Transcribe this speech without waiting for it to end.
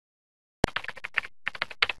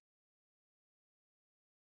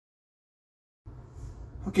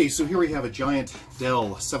Okay, so here we have a giant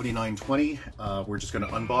Dell 7920. We're just going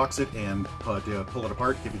to unbox it and pull it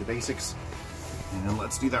apart, give you the basics, and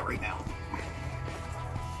let's do that right now.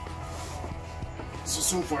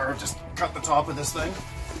 So far I've just cut the top of this thing.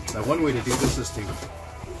 Now one way to do this is to,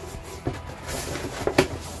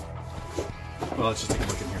 well, let's just take a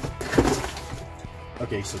look in here.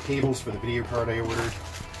 Okay, so cables for the video card I ordered,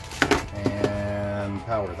 and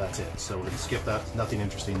power, that's it. So we're going to skip that, nothing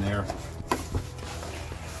interesting there.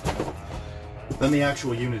 Then the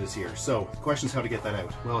actual unit is here. So the question is how to get that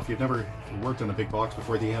out. Well, if you've never worked on a big box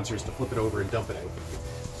before, the answer is to flip it over and dump it out.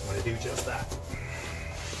 I'm going to do just that.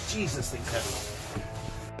 Jeez, this thing's heavy.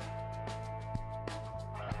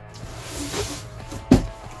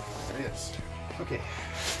 There it is. Okay,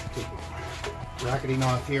 bracketing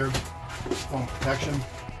off here, foam protection.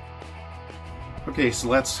 Okay, so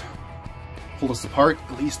let's pull this apart,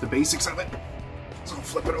 at least the basics of it. So I'll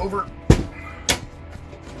flip it over.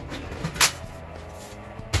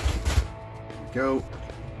 Go.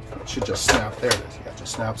 It should just snap. There it is. Yeah, it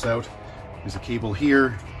just snaps out. There's a cable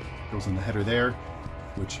here, goes in the header there,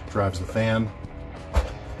 which drives the fan.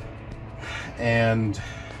 And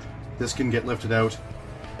this can get lifted out.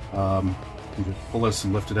 You can pull this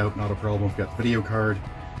and lift it out, not a problem. We've got the video card.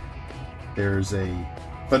 There's a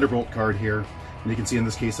Thunderbolt card here. And you can see in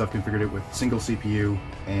this case I've configured it with single CPU,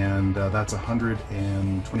 and that's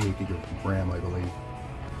 128 gig of RAM, I believe.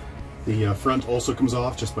 The front also comes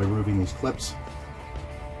off just by removing these clips.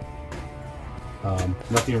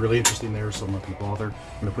 Nothing really interesting there, so I'm not going to bother.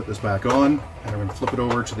 I'm going to put this back on, and I'm going to flip it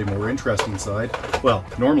over to the more interesting side. Well,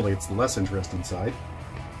 normally it's the less interesting side,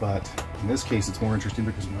 but in this case it's more interesting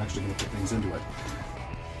because I'm actually going to put things into it.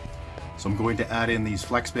 So I'm going to add in these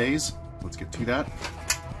Flexbays. Let's get to that.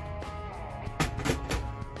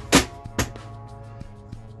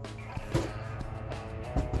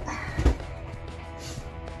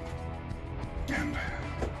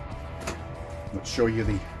 Let's show you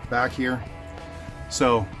the back here.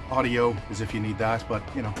 So audio is if you need that, but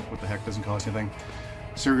you know, what the heck, doesn't cost anything.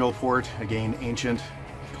 Serial port, again, ancient.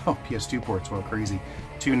 Oh, PS2 ports, well, crazy.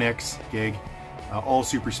 2 NICs, gig, all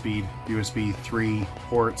super speed, USB 3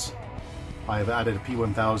 ports. I've added a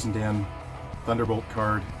P1000 in, Thunderbolt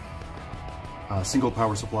card, single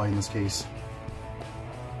power supply in this case.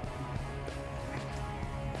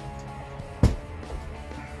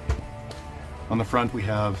 On the front we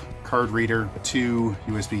have card reader, 2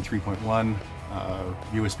 USB 3.1,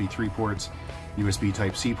 USB 3 ports, USB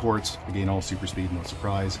Type-C ports, again all super speed, no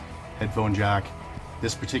surprise, headphone jack.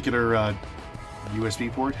 This particular USB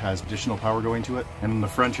port has additional power going to it, and in the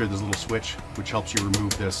front here there's a little switch which helps you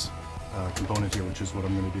remove this component here, which is what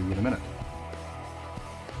I'm going to do in a minute.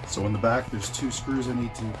 So in the back there's 2 screws I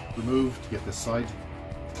need to remove to get this side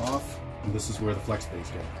off, and this is where the Flexbays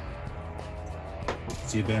go.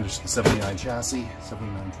 It's the advantage of the 79 chassis,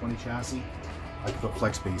 7920 chassis. I can put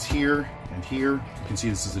Flexbays here and here. You can see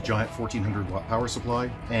this is a giant 1400 watt power supply,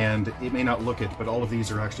 and it may not look it, but all of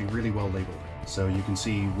these are actually really well labeled. So you can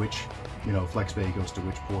see which, Flexbay goes to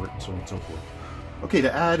which port and so on and so forth. Okay,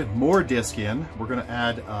 to add more disk in, we're going to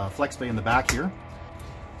add Flexbay in the back here.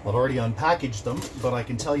 I've already unpackaged them, but I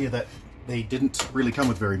can tell you that they didn't really come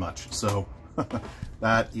with very much. So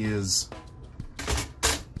that is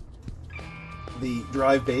the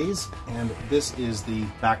drive bays, and this is the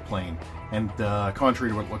back plane. And contrary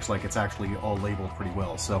to what it looks like, it's actually all labeled pretty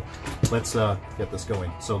well. So let's get this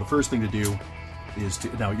going. So the first thing to do is to,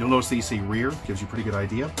 now you'll notice these say rear, gives you a pretty good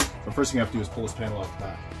idea. The first thing you have to do is pull this panel off the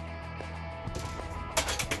back.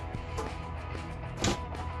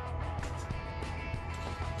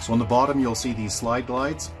 So on the bottom you'll see these slide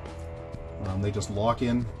glides. They just lock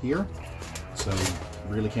in here, so you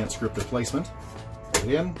really can't screw up their placement. Put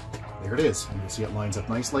it in, there it is, and you'll see it lines up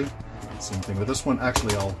nicely. Same thing with this one.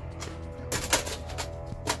 Actually, there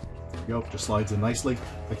we go, just slides in nicely.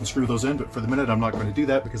 I can screw those in, but for the minute I'm not going to do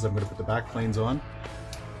that because I'm going to put the back planes on.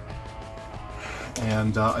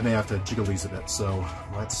 And I may have to jiggle these a bit, so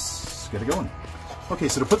let's get it going. Okay,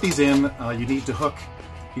 so to put these in, you need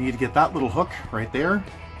to get that little hook right there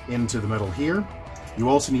into the middle here. You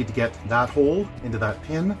also need to get that hole into that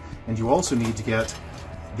pin, and you also need to get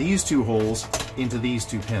these 2 holes into these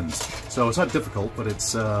 2 pins. So it's not difficult, but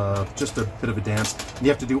it's just a bit of a dance. And you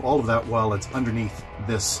have to do all of that while it's underneath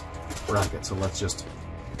this bracket. So let's just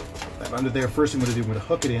put that under there. First thing I'm going to do, I'm going to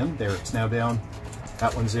hook it in. There, it's now down.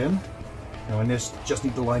 That one's in. Now I just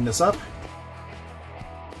need to line this up.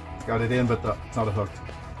 Got it in, but it's not hooked.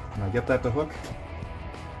 Can I get that to hook?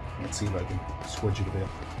 Let's see if I can squidge it a bit.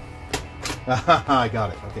 I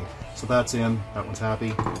got it. Okay, so that's in. That one's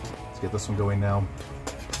happy. Let's get this one going now.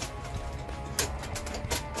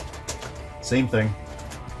 Same thing.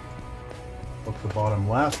 Look at the bottom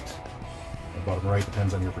left, or bottom right,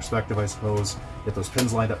 depends on your perspective, I suppose. Get those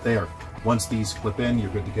pins lined up there. Once these clip in,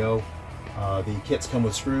 you're good to go. The kits come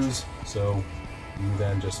with screws, so you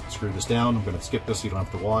then just screw this down. I'm going to skip this so you don't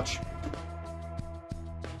have to watch.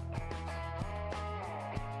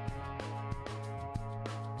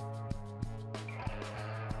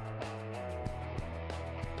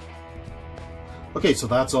 Okay, so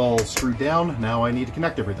that's all screwed down. Now I need to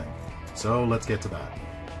connect everything. So let's get to that.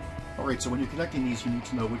 All right, so when you're connecting these, you need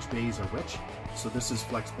to know which bays are which. So this is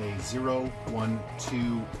Flexbay 0, 1,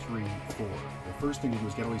 2, 3, 4. The first thing to do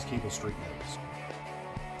is get all these cables straightened out.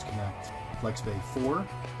 Let's connect Flexbay 4.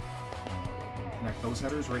 Connect those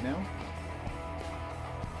headers right now.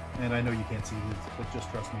 And I know you can't see these, but just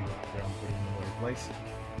trust me that I'm putting them in the right place.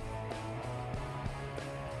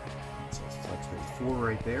 So it's Flexbay 4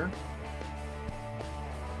 right there.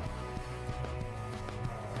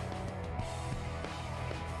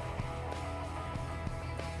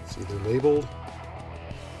 See, they're labeled.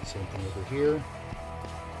 Same thing over here.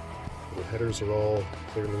 The headers are all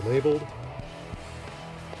clearly labeled.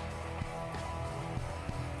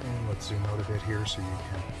 And let's zoom out a bit here so you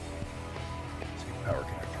can see the power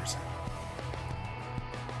connectors.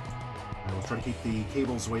 I will try to keep the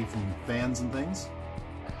cables away from fans and things,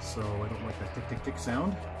 so I don't like that tick tick tick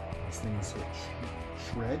sound. These things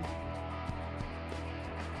shred.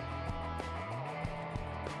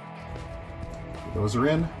 Those are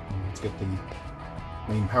in. Let's get the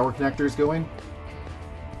main power connectors going.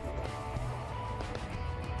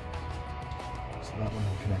 So that one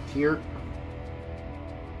will connect here.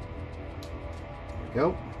 There we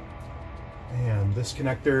go. And this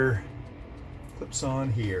connector clips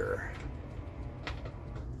on here.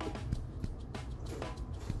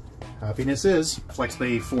 Happiness is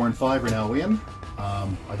Flexbay 4 and 5 are now in.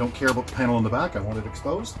 I don't care about the panel on the back. I want it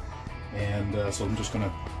exposed. And so I'm just going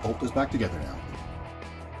to bolt this back together now.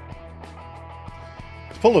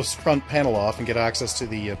 To pull this front panel off and get access to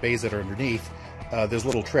the bays that are underneath, there's a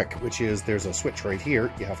little trick, which is there's a switch right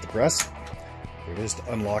here you have to press. There it is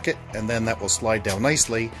to unlock it, and then that will slide down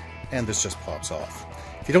nicely, and this just pops off.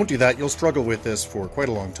 If you don't do that, you'll struggle with this for quite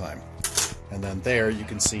a long time. And then there you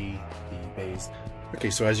can see the bays.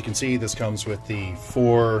 Okay, so as you can see, this comes with the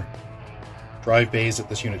 4 drive bays that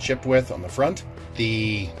this unit shipped with on the front.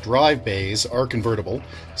 The drive bays are convertible,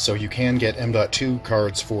 so you can get M.2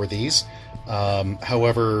 cards for these.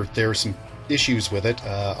 However, there are some issues with it.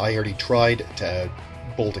 I already tried to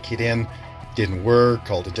bolt a kit in, didn't work,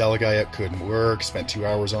 called a Dell guy, it couldn't work, spent 2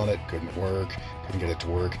 hours on it, couldn't work, couldn't get it to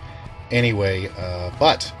work. Anyway,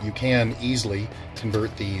 but you can easily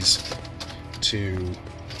convert these to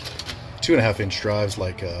 2.5-inch drives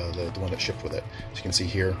like the one that shipped with it, as you can see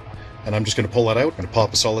here. And I'm just going to pull that out. I'm going to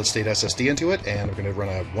pop a solid state SSD into it, and I'm going to run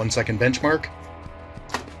a 1-second benchmark.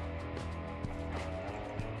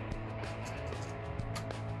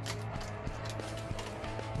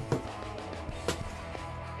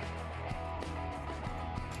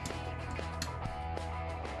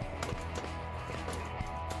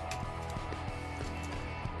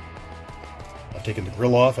 I've taken the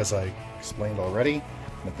grill off, as I explained already.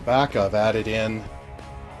 And at the back, I've added in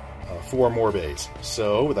 4 more bays.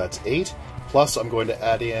 So that's 8. Plus, I'm going to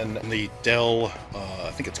add in the Dell,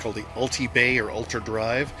 I think it's called the Ulti-Bay or Ultra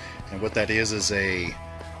Drive. And what that is a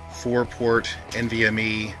 4-port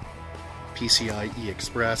NVMe PCIe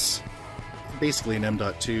Express, basically an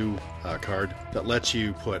M.2 card that lets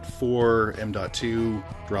you put 4 M.2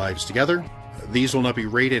 drives together. These will not be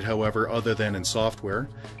rated, however, other than in software.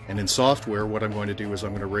 And in software, what I'm going to do is I'm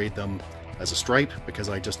going to rate them as a stripe, because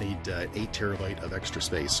I just need 8 terabyte of extra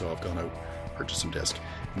space, so I've gone out and purchased some disk.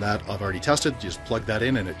 And that I've already tested, just plug that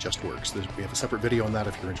in and it just works. We have a separate video on that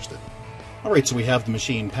if you're interested. Alright, so we have the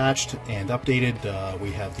machine patched and updated,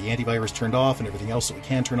 we have the antivirus turned off and everything else that we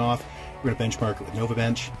can turn off. We're going to benchmark it with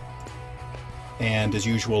NovaBench. And as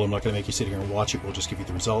usual, I'm not going to make you sit here and watch it, we'll just give you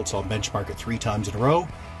the results. I'll benchmark it 3 times in a row,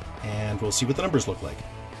 and we'll see what the numbers look like.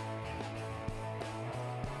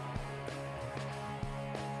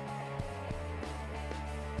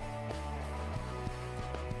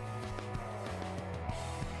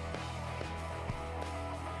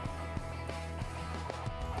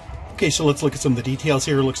 Okay, so let's look at some of the details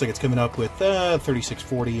here. It looks like it's coming up with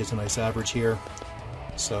 3640 is a nice average here.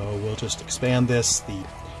 So we'll just expand this.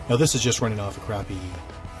 Now this is just running off a crappy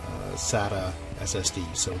SATA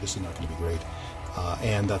SSD, so this is not going to be great.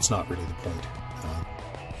 And that's not really the point.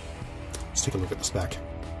 Let's take a look at the spec.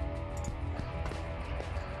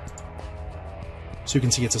 So you can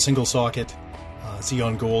see it's a single socket,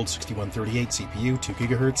 Xeon Gold 6138 CPU, 2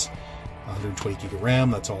 GHz. 120 gig of RAM,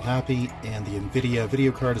 that's all happy, and the NVIDIA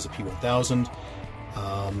video card is a P1000.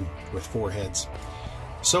 with 4 heads.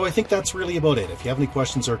 So I think that's really about it. If you have any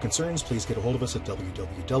questions or concerns, please get a hold of us at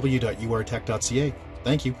www.urtech.ca.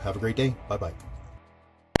 Thank you. Have a great day. Bye-bye.